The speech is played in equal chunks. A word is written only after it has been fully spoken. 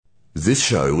This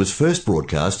show was first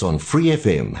broadcast on Free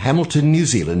FM, Hamilton, New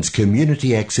Zealand's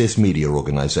community access media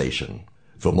organisation.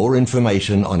 For more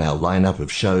information on our lineup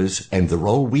of shows and the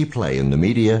role we play in the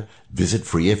media, visit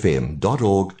freefm.org.nz.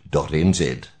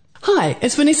 Hi,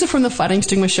 it's Vanessa from the Fighting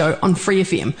Stigma Show on Free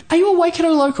FM. Are you a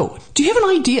Waikato local? Do you have an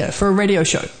idea for a radio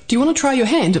show? Do you want to try your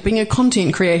hand at being a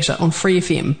content creator on Free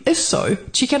FM? If so,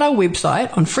 check out our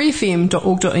website on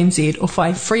freefm.org.nz or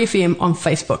find Free FM on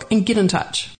Facebook and get in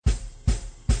touch.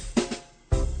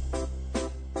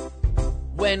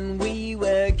 When we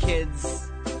were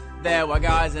kids, there were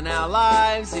guys in our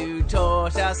lives who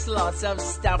taught us lots of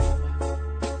stuff.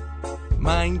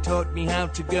 Mine taught me how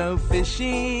to go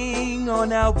fishing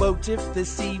on our boat if the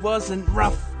sea wasn't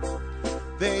rough.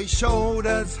 They showed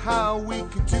us how we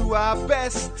could do our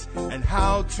best and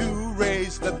how to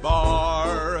raise the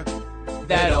bar.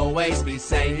 They'd always be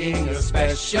saying you're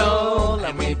special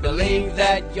and we believe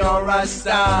that you're a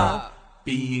star.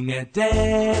 Being a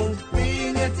dad,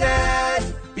 Being a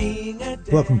dad. being a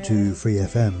dad. Welcome to Free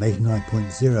FM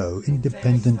 89.0,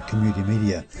 independent community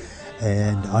media,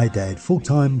 and iDad,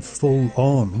 full-time,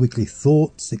 full-on, weekly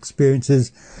thoughts,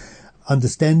 experiences,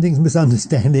 understandings,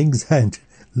 misunderstandings, and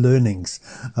learnings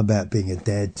about being a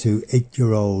dad to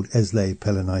 8-year-old Esley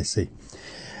Pelinaisi.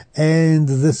 And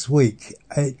this week,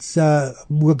 it's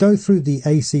we'll go through the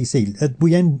ACC.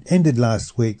 We ended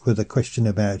last week with a question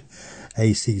about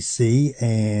ACC,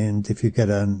 and if you get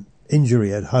an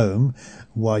injury at home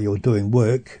while you're doing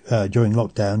work during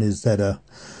lockdown, is that a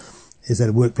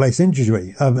workplace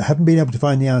injury? I haven't been able to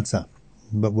find the answer,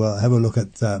 but we'll have a look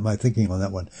at my thinking on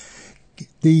that one.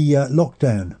 The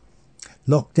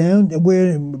lockdown,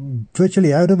 we're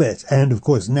virtually out of it, and of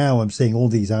course now I'm seeing all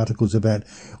these articles about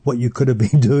what you could have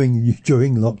been doing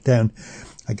during lockdown.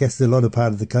 I guess a large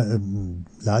part of the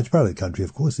country,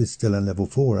 of course, is still in level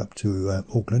 4 up to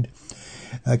Auckland.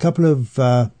 A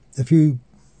few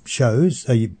shows,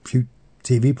 a few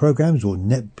TV programs or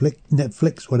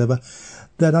Netflix, whatever,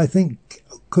 that I think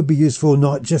could be useful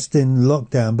not just in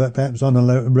lockdown, but perhaps on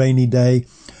a rainy day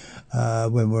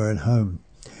when we're at home.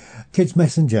 Kids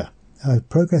Messenger,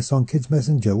 progress on Kids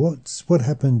Messenger. What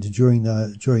happened during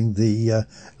the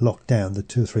lockdown, the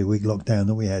 2 or 3 week lockdown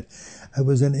that we had? There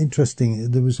was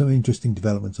some interesting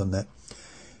developments on that.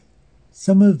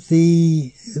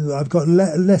 I've got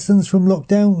lessons from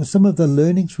lockdown, some of the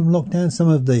learnings from lockdown, some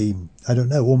of the,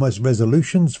 almost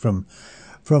resolutions from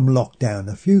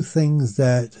lockdown. A few things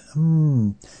that,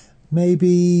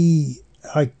 maybe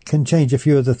I can change a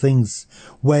few of the things,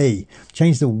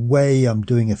 change the way I'm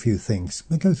doing a few things.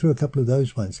 We'll go through a couple of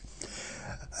those ones.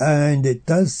 And it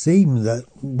does seem that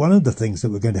one of the things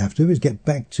that we're going to have to do is get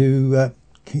back to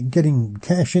getting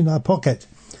cash in our pocket.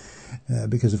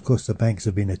 Because, of course, the banks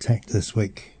have been attacked last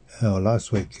week,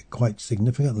 quite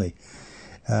significantly.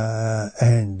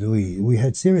 And we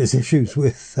had serious issues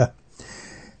with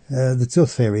the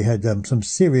Tooth Fairy had some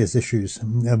serious issues.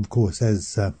 Of course,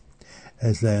 as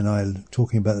Leigh and I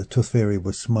talking about the Tooth Fairy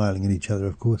were smiling at each other,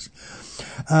 of course.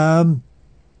 I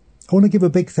want to give a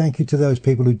big thank you to those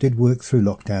people who did work through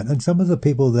lockdown and some of the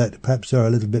people that perhaps are a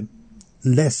little bit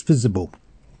less visible.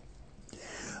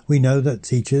 We know that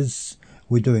teachers,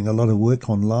 we're doing a lot of work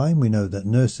online. We know that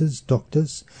nurses,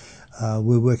 doctors,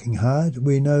 we're working hard.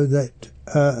 We know that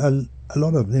a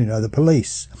lot of, the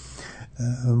police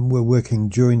were working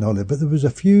during the holiday. But there was a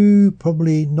few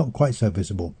probably not quite so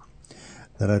visible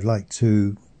that I'd like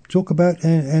to talk about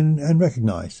and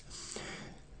recognise.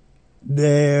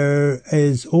 There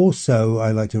is also,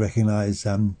 I'd like to recognise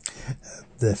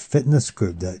the fitness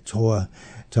group that Toa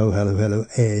Hello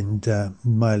and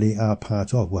Miley are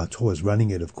part of. Well, Toa's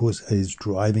running it, of course, is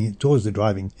driving it. Toa's the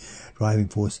driving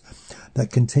force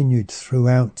that continued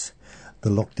throughout the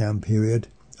lockdown period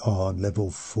on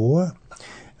level 4,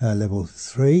 level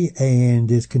 3,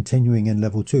 and is continuing in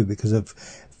level 2 because of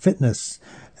fitness.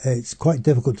 It's quite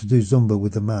difficult to do Zumba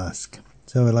with the mask.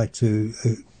 So I'd like to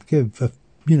give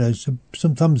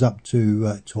some thumbs up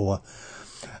to Toa.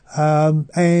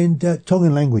 And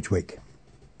Tongan Language Week.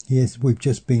 Yes, we've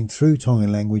just been through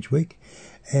Tongan Language Week,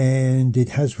 and it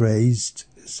has raised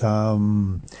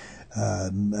some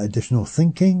additional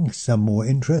thinking, some more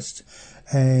interest,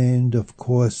 and of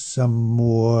course some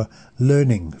more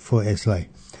learning for Esley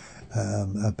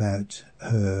about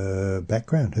her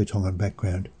background, her Tongan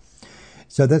background.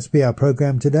 So that's be our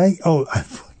program today. Oh,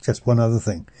 just one other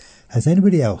thing. Has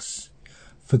anybody else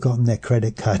forgotten their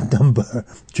credit card number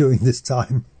during this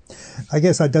time? I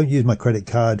guess I don't use my credit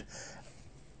card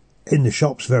in the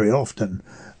shops very often,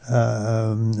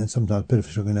 and sometimes a bit of a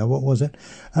struggle now. What was it?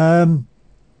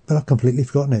 But I've completely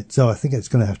forgotten it. So I think it's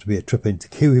going to have to be a trip into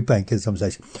Kiwi Bank at some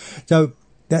stage. So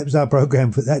that was our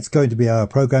program. That's going to be our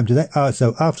program today.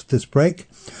 So after this break,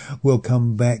 we'll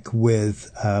come back with,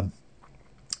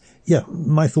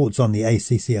 my thoughts on the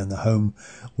ACC and the home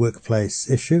workplace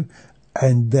issue.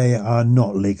 And they are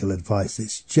not legal advice.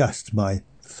 It's just my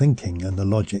thinking and the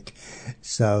logic.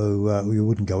 So you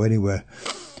wouldn't go anywhere.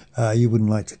 You wouldn't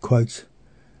like to quote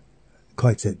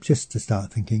it, just to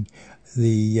start thinking.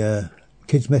 The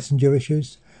kids' messenger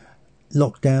issues,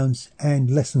 lockdowns, and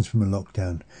lessons from a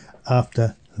lockdown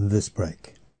after this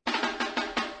break.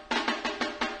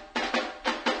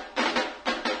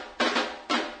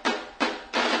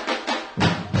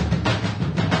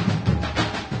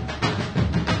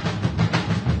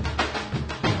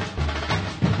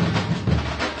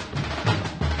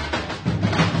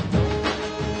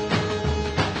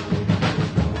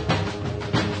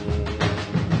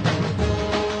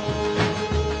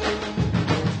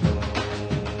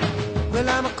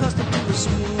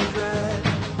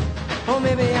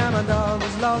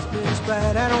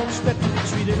 I don't expect to be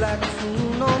treated like a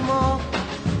fool no more.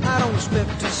 I don't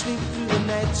expect to sleep through the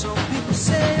night. Some people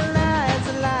say lies,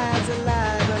 a lies, a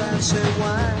lie. But I say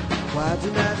why? Why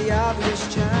deny the obvious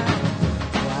child?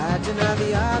 Why deny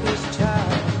the obvious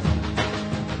child?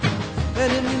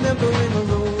 And in remembering a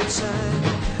road sign,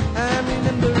 I'm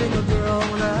remembering a girl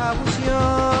when I was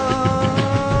young.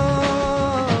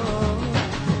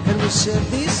 And we said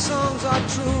these songs are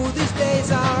true, these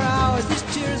days are ours, these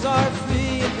tears are free.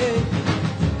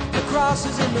 The cross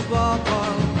is in the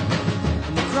ballpark,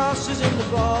 and the cross is in the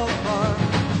ballpark.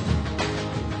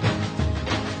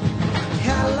 We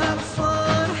had a lot of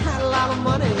fun, had a lot of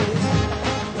money.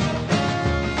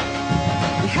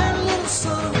 We had a little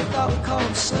son, we thought we'd call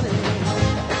him Sonny.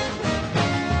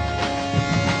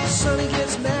 Sonny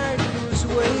gets married and moves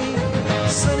away.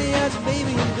 Sonny has a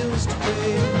baby and bills to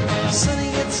pay.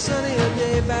 Sonny gets sunnier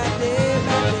day by day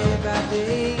by day by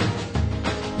day.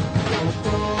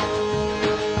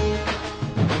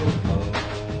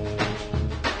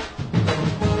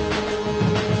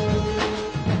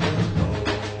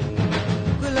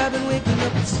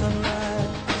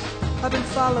 I've been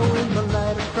following the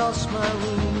light across my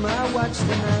room. I watch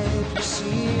the night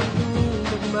recede the moon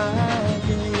of my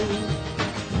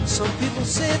day. Some people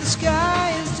say the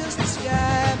sky is just the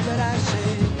sky, but I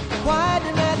say, why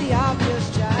deny the obvious,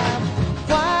 child?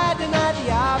 Why deny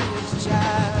the obvious,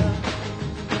 child?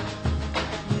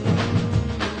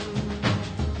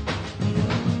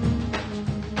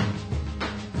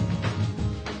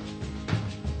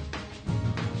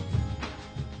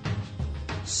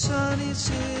 Sonny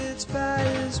sits by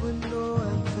his window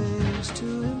and thinks to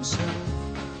himself,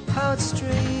 how it's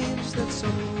strange that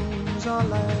some rooms are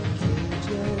like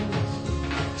cages.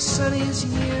 Sonny's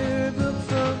yearbook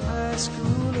from high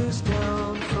school is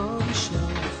down from the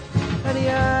shelf, and he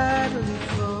idly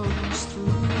thumbs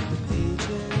through the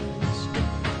pages.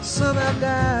 Some have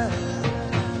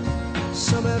died,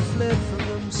 some have fled from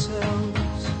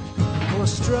themselves, or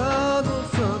struggled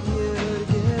from here to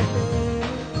get there.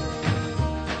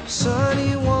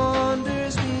 Sonny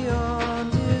wanders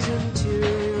beyond his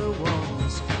interior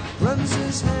walls, runs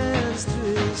his hands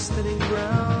through his thinning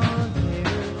brown hair.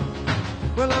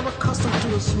 Well, I'm accustomed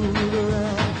to a smoother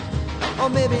ride, or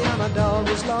maybe I'm a dog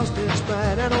who's lost its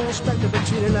pride. I don't expect to be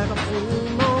treated like a fool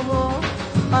no more.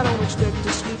 I don't expect to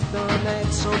sleep the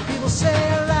night. Some people say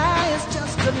a lie is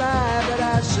just a lie, but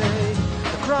I say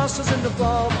the cross is in the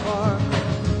ballpark.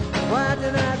 Why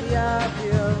deny the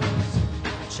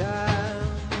obvious, child?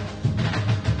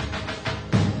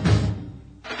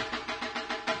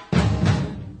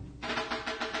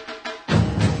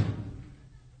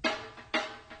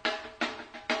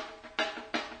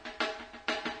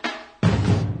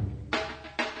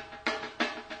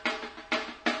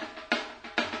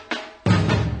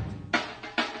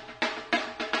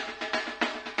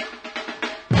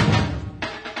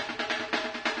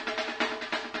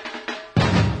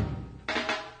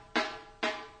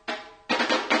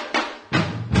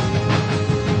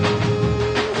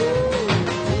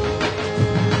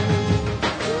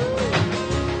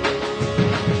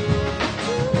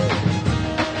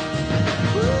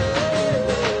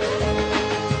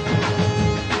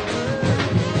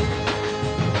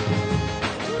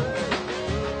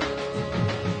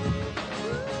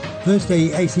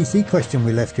 Thursday ACC question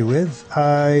we left you with.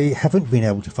 I haven't been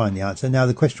able to find the answer. Now,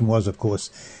 the question was, of course,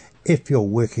 if you're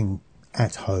working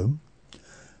at home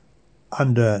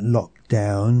under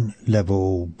lockdown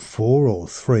level 4 or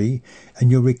 3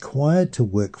 and you're required to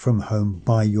work from home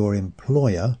by your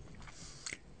employer,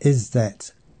 is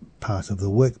that part of the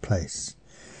workplace?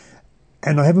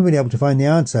 And I haven't been able to find the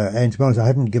answer. And to be honest, I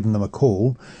haven't given them a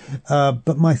call.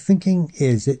 But my thinking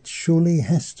is it surely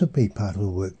has to be part of the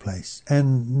workplace.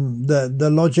 And the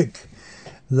logic,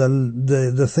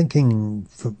 the thinking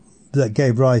that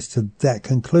gave rise to that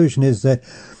conclusion is that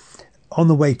on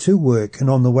the way to work and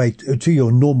on the way to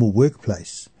your normal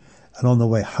workplace and on the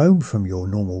way home from your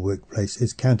normal workplace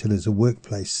is counted as a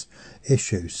workplace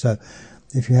issue. So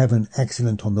if you have an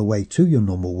accident on the way to your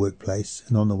normal workplace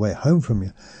and on the way home from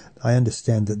you, I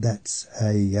understand that that's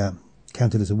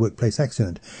counted as a workplace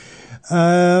accident.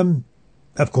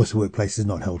 Of course, the workplace is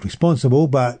not held responsible,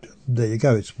 but there you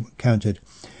go, it's counted.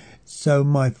 So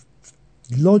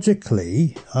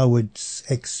logically, I would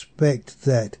expect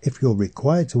that if you're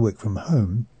required to work from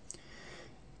home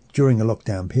during a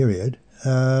lockdown period,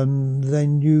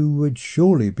 then you would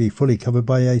surely be fully covered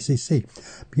by ACC.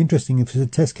 Be interesting if there's a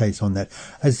test case on that.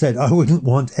 As I said, I wouldn't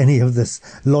want any of this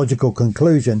logical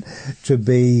conclusion to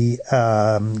be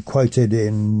quoted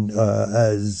in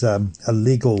as a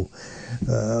legal,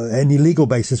 any legal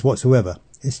basis whatsoever.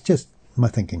 It's just my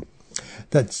thinking.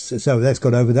 That's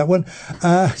got over that one.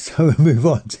 So we move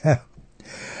on to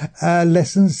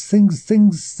lessons,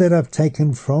 things that I've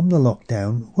taken from the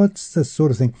lockdown. What's the sort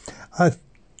of thing? I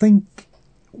think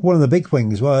one of the big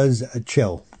things was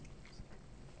chill.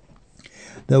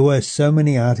 There were so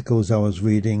many articles I was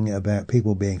reading about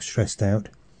people being stressed out,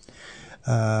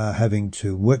 having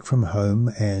to work from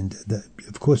home, and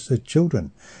of course the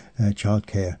children,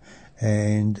 childcare,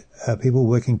 and people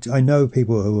working. I know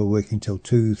people who were working till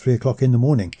 2-3 o'clock in the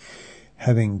morning,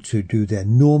 having to do their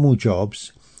normal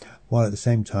jobs, while at the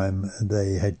same time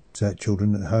they had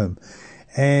children at home,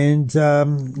 and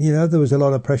there was a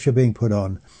lot of pressure being put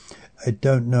on. I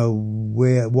don't know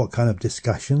what kind of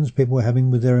discussions people were having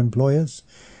with their employers,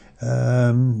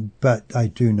 but I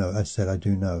do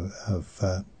know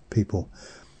of people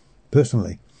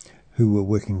personally who were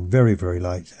working very, very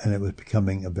late, and it was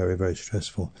becoming very, very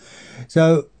stressful.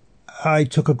 So I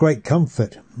took a great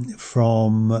comfort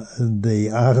from the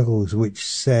articles which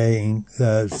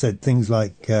said things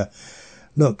like,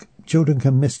 look, children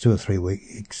can miss 2 or 3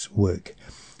 weeks work.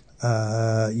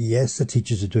 Yes, the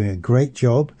teachers are doing a great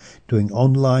job doing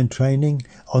online training,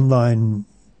 online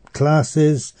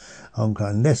classes,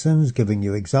 online lessons, giving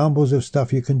you examples of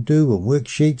stuff you can do and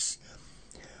worksheets.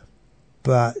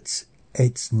 But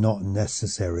it's not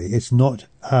necessary. It's not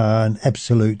an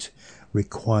absolute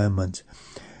requirement.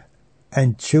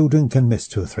 And children can miss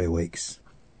 2 or 3 weeks.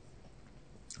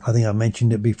 I think I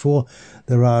mentioned it before.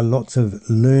 There are lots of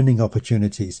learning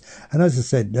opportunities. And as I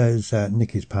said, as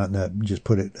Nikki's partner just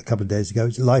put it a couple of days ago,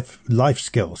 it's life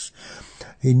skills.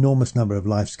 Enormous number of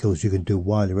life skills you can do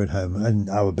while you're at home. And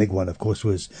our big one, of course,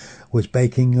 was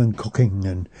baking and cooking,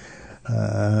 and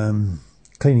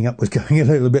cleaning up was going a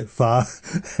little bit far.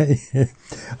 I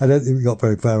don't think we got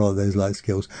very far on those life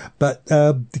skills. But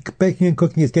baking and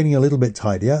cooking is getting a little bit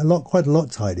tidier, quite a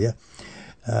lot tidier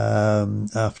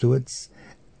afterwards.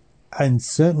 And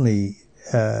certainly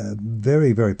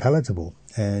very, very palatable.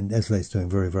 And Esley's doing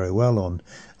very, very well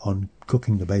on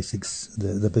cooking the basics,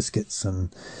 the biscuits,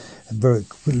 and a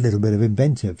little bit of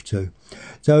inventive too.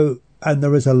 So, and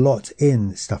there is a lot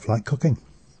in stuff like cooking,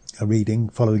 reading,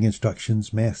 following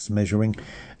instructions, maths, measuring,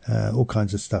 all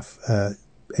kinds of stuff,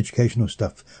 educational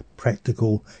stuff,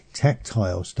 practical,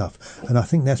 tactile stuff. And I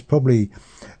think that's probably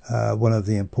one of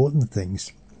the important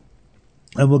things.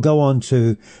 And we'll go on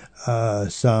to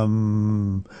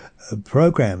some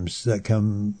programs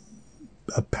that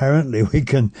apparently we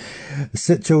can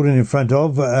sit children in front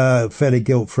of fairly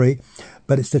guilt-free,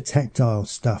 but it's the tactile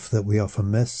stuff that we often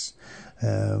miss,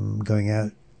 going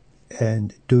out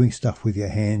and doing stuff with your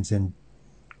hands and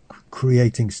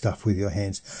creating stuff with your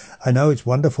hands. I know it's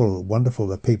wonderful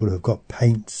that people who've got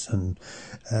paints and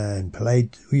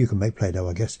you can make Play-Doh,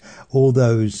 I guess, all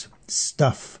those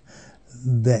stuff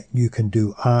that you can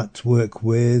do artwork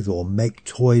with, or make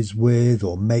toys with,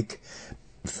 or make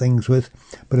things with.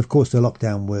 But of course the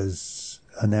lockdown was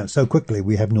announced so quickly,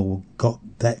 we haven't all got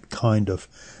that kind of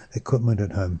equipment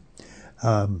at home.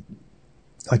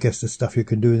 I guess the stuff you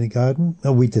can do in the garden,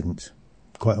 we didn't.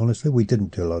 Quite honestly, we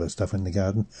didn't do a lot of stuff in the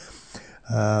garden.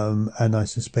 And I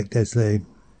suspect there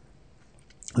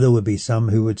would be some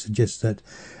who would suggest that,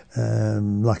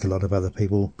 like a lot of other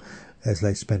people,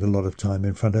 Esley spent a lot of time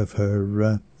in front of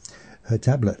her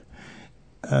tablet.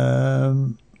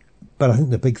 But I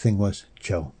think the big thing was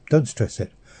chill. Don't stress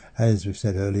it. As we've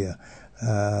said earlier,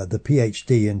 the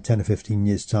PhD in 10 or 15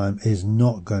 years' time is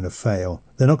not going to fail.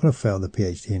 They're not going to fail the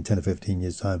PhD in 10 or 15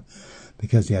 years' time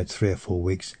because he had 3 or 4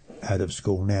 weeks out of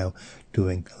school now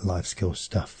doing life skill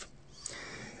stuff.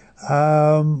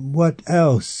 What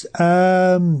else?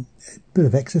 Bit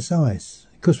of exercise.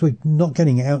 Because we're not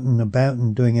getting out and about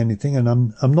and doing anything, and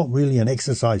I'm not really an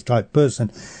exercise type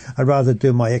person. I'd rather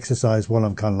do my exercise while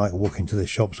I'm kind of like walking to the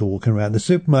shops or walking around the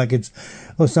supermarkets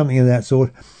or something of that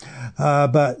sort.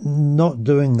 But not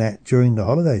doing that during the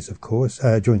holidays, of course,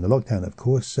 during the lockdown, of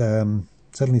course.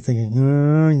 Suddenly thinking,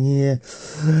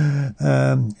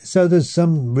 so there's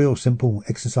some real simple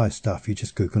exercise stuff. You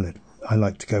just Google it. I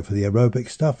like to go for the aerobic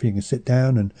stuff. You can sit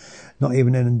down and don't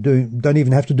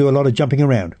even have to do a lot of jumping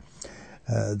around.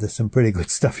 There's some pretty good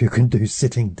stuff you can do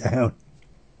sitting down.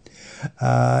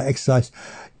 Exercise.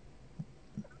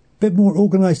 Bit more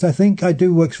organised, I think. I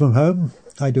do work from home.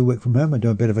 I do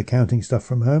a bit of accounting stuff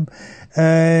from home,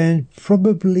 and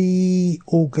probably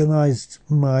organised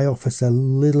my office a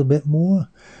little bit more.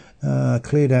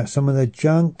 Cleared out some of the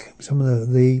junk, some of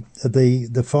the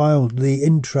file, the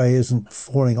in tray isn't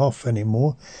falling off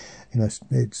anymore.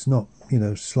 It's not,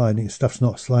 sliding, stuff's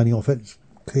not sliding off it. It's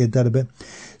cleared that a bit.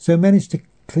 So I managed to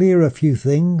clear a few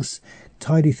things,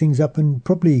 tidy things up, and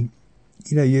probably,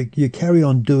 you carry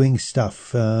on doing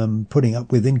stuff, putting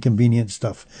up with inconvenient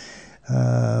stuff,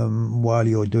 while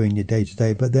you're doing your day to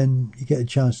day, but then you get a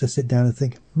chance to sit down and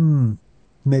think,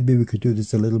 maybe we could do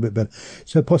this a little bit better.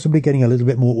 So possibly getting a little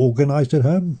bit more organised at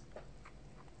home.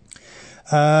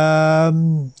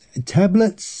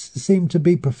 Tablets seem to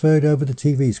be preferred over the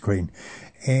TV screen.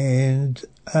 And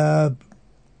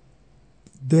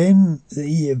then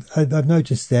I've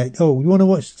noticed that, you want to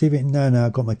watch the TV? No,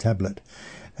 I've got my tablet.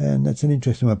 And that's an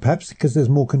interesting one. Perhaps because there's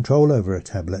more control over a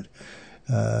tablet.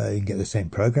 You can get the same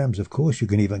programs, of course. You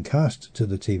can even cast to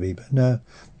the TV. But no,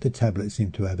 the tablet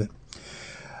seemed to have it.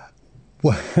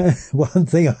 One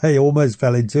thing I almost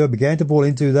began to fall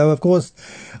into, though, of course,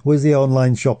 was the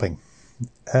online shopping.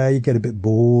 You get a bit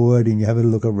bored and you have a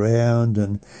look around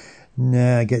and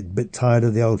get a bit tired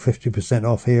of the old 50%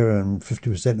 off here and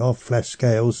 50% off flash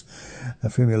scales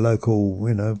from your local,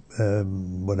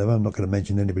 whatever. I'm not going to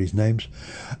mention anybody's names.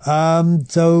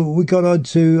 So I got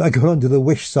onto the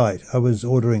Wish site. I was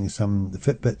ordering some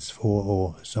Fitbits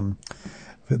or some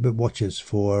Fitbit watches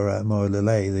for my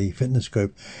Lele, the fitness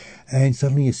group. And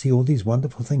suddenly you see all these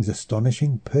wonderful things,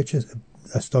 astonishing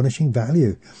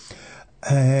value.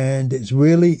 And it's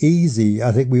really easy.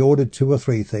 I think we ordered 2 or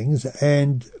 3 things,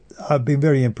 and I've been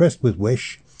very impressed with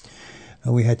Wish.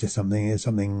 And we had just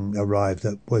something arrived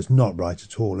that was not right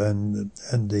at all, and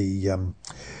the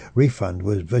refund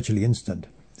was virtually instant.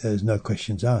 There's no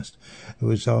questions asked.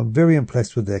 I'm very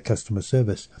impressed with their customer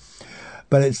service.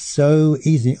 But it's so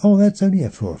easy. Oh, that's only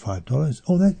 $4 or $5.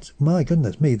 Oh, that's, my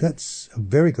goodness me, that's a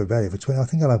very good value for 20. I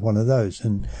think I'll have one of those.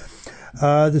 And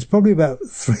there's probably about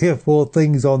 3 or 4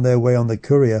 things on their way on the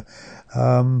courier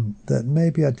that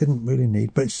maybe I didn't really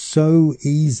need. But it's so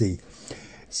easy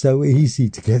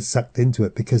to get sucked into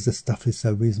it because the stuff is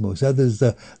so reasonable. So there's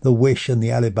the Wish and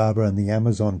the Alibaba and the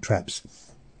Amazon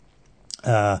traps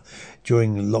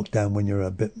during lockdown when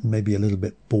you're maybe a little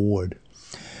bit bored.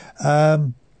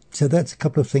 So that's a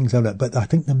couple of things I learned. But I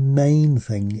think the main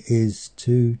thing is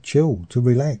to chill, to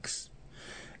relax.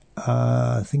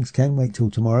 Things can wait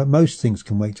till tomorrow. Most things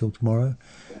can wait till tomorrow.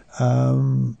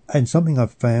 And something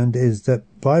I've found is that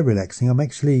by relaxing, I'm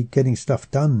actually getting stuff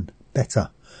done better,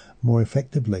 more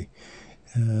effectively.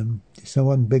 So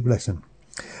one big lesson.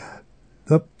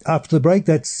 After the break,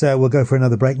 we'll go for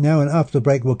another break now. And after the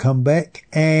break, we'll come back.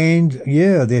 And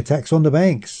the attacks on the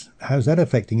banks. How's that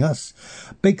affecting us?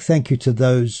 Big thank you to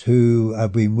those who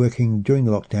have been working during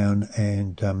the lockdown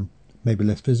and maybe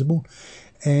less visible.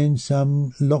 And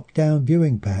some lockdown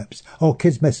viewing, perhaps.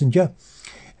 Kids Messenger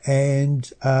and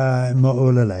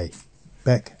Ma'olele.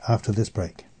 Back after this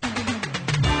break.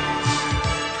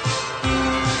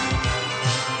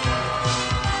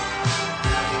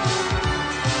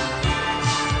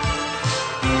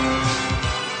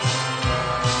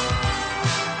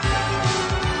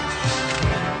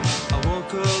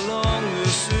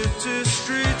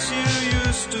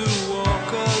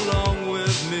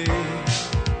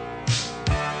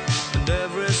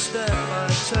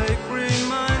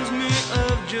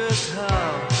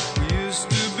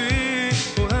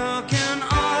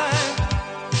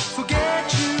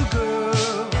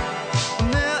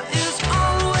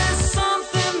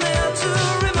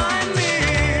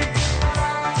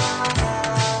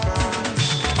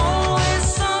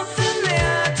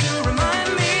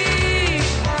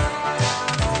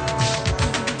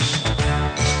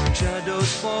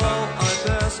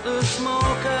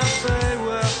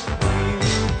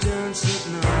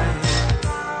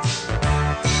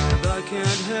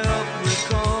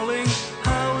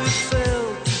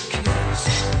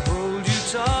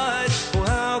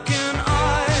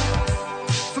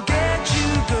 Forget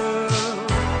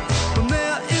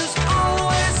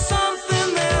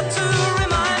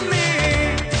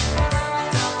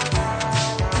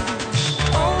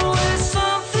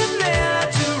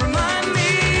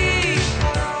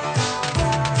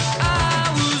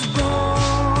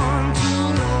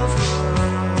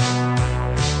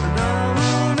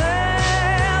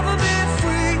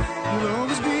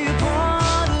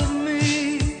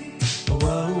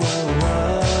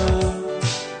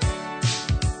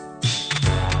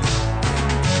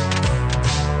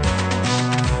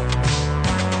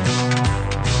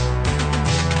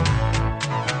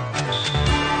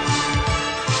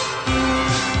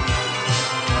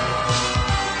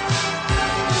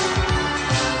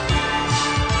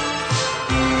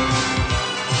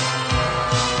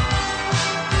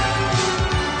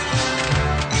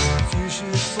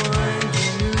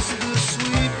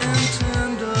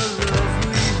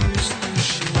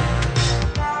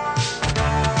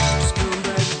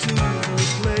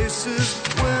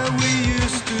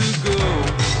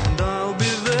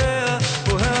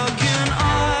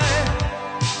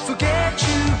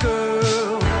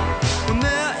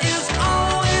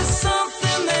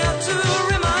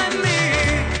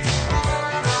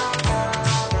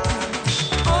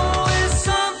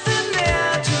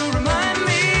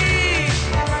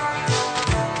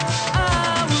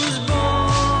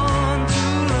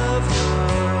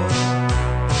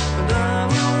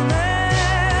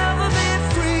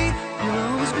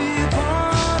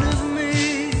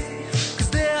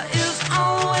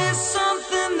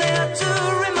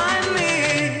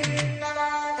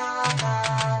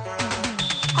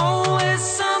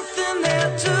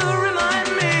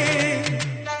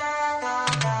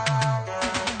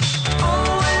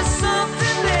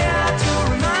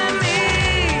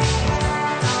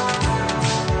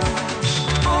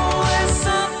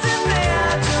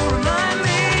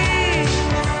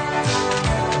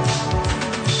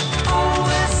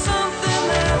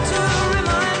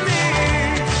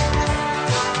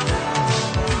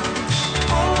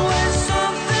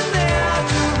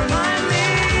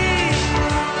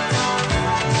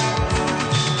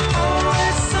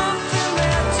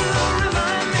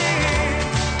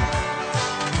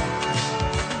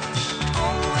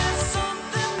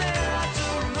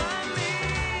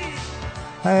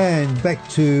back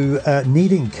to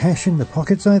needing cash in the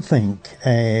pockets, I think.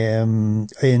 In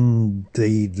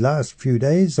the last few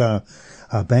days, our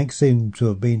banks seem to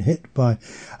have been hit by...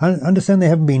 I understand they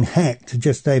haven't been hacked,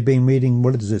 just they've been reading,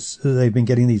 what is this? They've been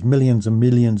getting these millions and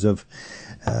millions of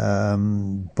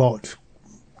bot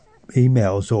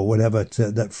emails or whatever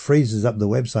that freezes up the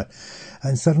website.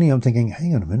 And suddenly I'm thinking,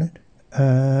 hang on a minute.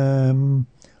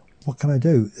 What can I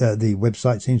do? The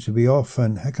website seems to be off,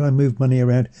 and how can I move money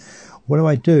around? What do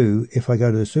I do if I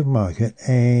go to the supermarket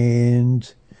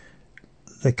and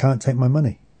they can't take my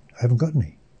money? I haven't got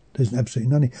any. There's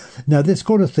absolutely none. Now, this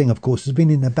sort of thing, of course, has been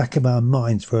in the back of our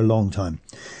minds for a long time.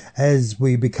 As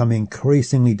we become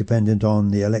increasingly dependent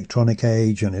on the electronic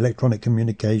age and electronic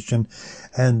communication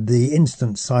and the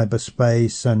instant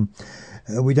cyberspace, and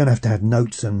we don't have to have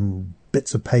notes and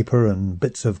bits of paper and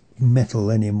bits of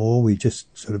metal anymore. We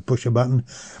just sort of push a button.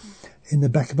 In the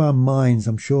back of our minds,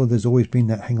 I'm sure there's always been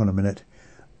that, hang on a minute,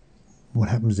 what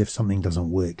happens if something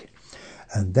doesn't work?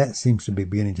 And that seems to be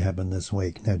beginning to happen this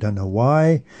week. Now, don't know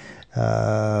why,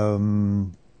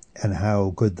 and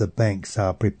how good the banks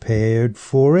are prepared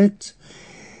for it.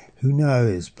 Who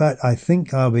knows? But I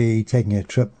think I'll be taking a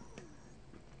trip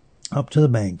up to the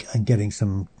bank and getting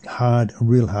some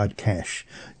real hard cash.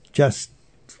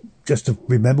 Just to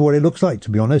remember what it looks like, to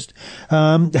be honest.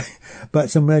 But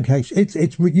some red cash.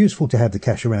 It's useful to have the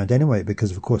cash around anyway,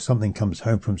 because of course something comes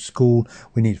home from school.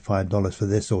 We need $5 for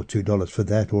this or $2 for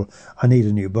that, or I need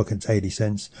a new book. It's 80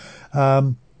 cents.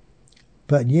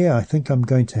 But yeah, I think I'm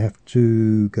going to have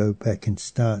to go back and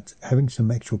start having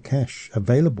some actual cash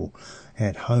available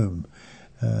at home.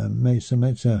 It's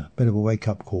a bit of a wake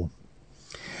up call.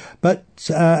 But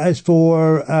as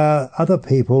for other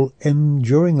people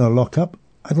enduring a lockup,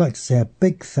 I'd like to say a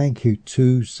big thank you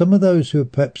to some of those who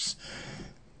perhaps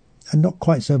are not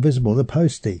quite so visible. The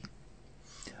postie.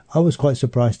 I was quite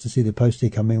surprised to see the postie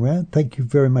coming around. Thank you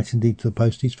very much indeed to the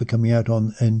posties for coming out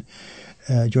during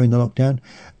the lockdown.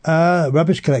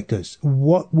 Rubbish collectors.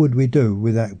 What would we do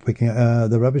without picking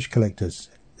the rubbish collectors?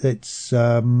 It's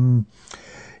very,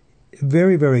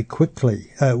 very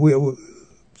quickly.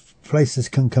 Places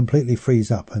can completely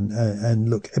freeze up and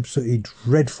look absolutely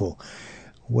dreadful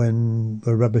when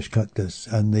the rubbish collectors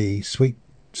and the sweet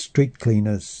street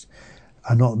cleaners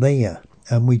are not there.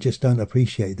 And we just don't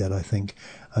appreciate that, I think,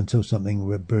 until something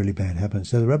really bad happens.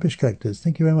 So the rubbish collectors,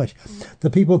 thank you very much. The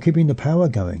people keeping the power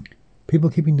going, people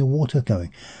keeping the water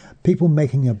going, people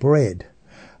making the bread,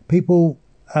 people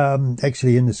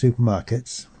actually in the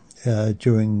supermarkets and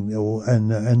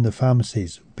the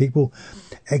pharmacies, people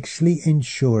actually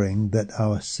ensuring that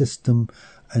our system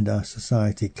and our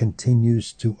society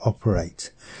continues to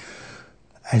operate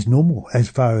as normal, as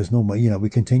far as normal. You know, we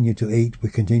continue to eat, we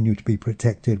continue to be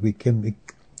protected, we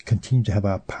continue to have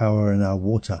our power and our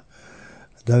water.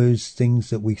 Those things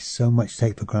that we so much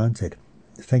take for granted.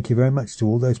 Thank you very much to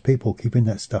all those people keeping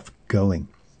that stuff going.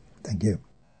 Thank you.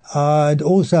 And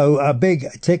also a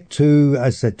big tick to,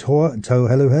 as I said,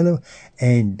 hello,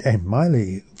 and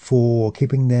Miley for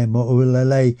keeping their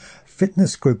Mo'olele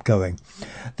fitness group going.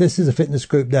 This is a fitness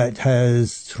group that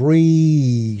has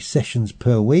 3 sessions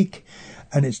per week,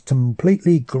 and it's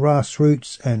completely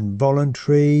grassroots and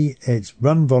voluntary. It's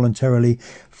run voluntarily,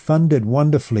 funded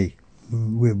wonderfully.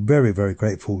 We're very, very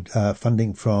grateful.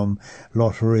 Funding from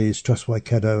lotteries, Trust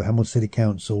Waikato, Hamilton City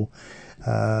Council,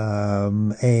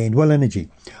 and Well Energy,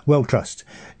 Well Trust.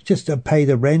 Just to pay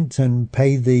the rent and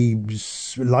pay the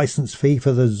license fee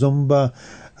for the Zumba.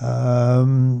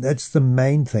 That's the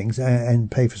main things,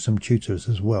 and pay for some tutors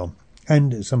as well,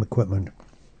 and some equipment.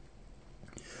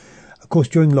 Of course,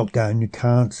 during lockdown, you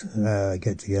can't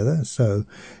get together, so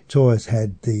Tora's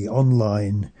had the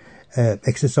online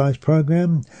exercise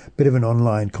program, bit of an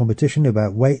online competition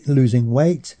about losing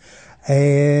weight,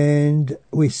 and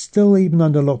we're still, even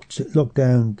under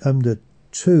lockdown under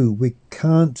 2, we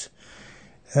can't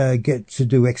get to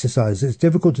do exercise. It's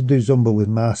difficult to do Zumba with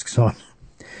masks on.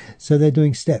 So they're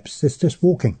doing steps. It's just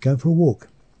walking, going for a walk.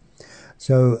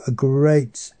 So a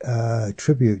great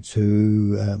tribute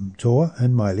to Tora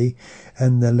and Miley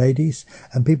and the ladies.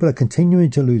 And people are continuing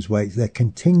to lose weight. They're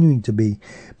continuing to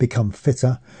become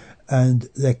fitter. And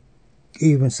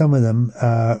even some of them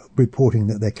are reporting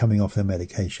that they're coming off their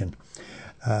medication.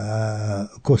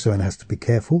 Of course, everyone has to be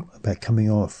careful about coming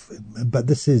off. But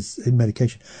this is in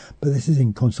medication. But this is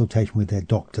in consultation with their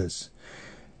doctors.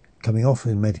 Coming off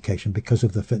in medication because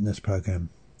of the fitness program.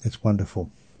 It's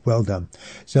wonderful. Well done.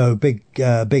 So big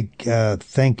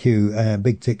thank you and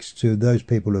big ticks to those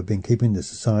people who have been keeping the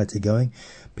society going,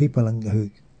 people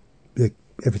who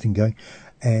everything going,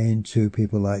 and to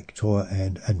people like Tora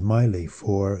and Miley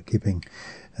for keeping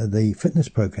the fitness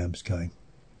programs going.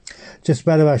 just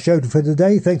about our show for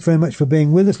today. Thanks very much for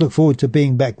being with us. Look forward to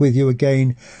being back with you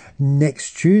again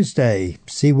next Tuesday.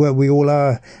 See where we all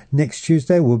are next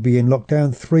Tuesday. We'll be in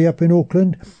lockdown 3 up in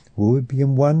Auckland. Will we be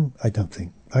in 1? I don't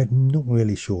think. I'm not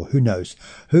really sure. Who knows?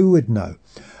 Who would know?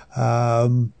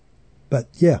 But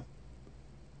yeah,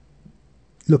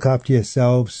 look after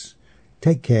yourselves.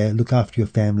 Take care. Look after your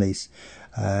families.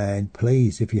 And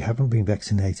please, if you haven't been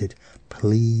vaccinated,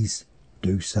 please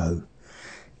do so.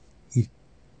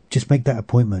 Just make that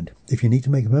appointment. If you need to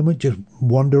make an appointment, just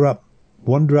wander up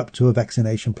to a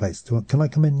vaccination place. Can I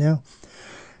come in now?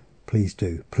 Please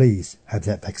do. Please have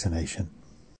that vaccination.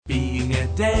 Being a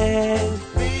dad,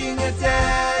 Being a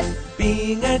dad,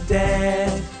 being a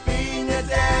dad, being a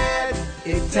dad,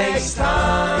 it takes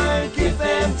time, give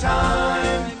them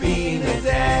time, being a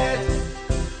dad.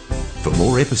 For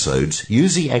more episodes,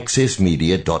 use the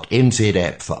accessmedia.nz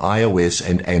app for iOS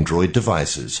and Android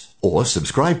devices, or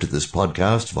subscribe to this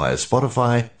podcast via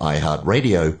Spotify,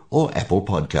 iHeartRadio, or Apple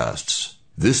Podcasts.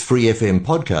 This Free FM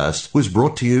podcast was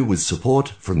brought to you with support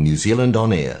from New Zealand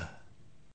On Air.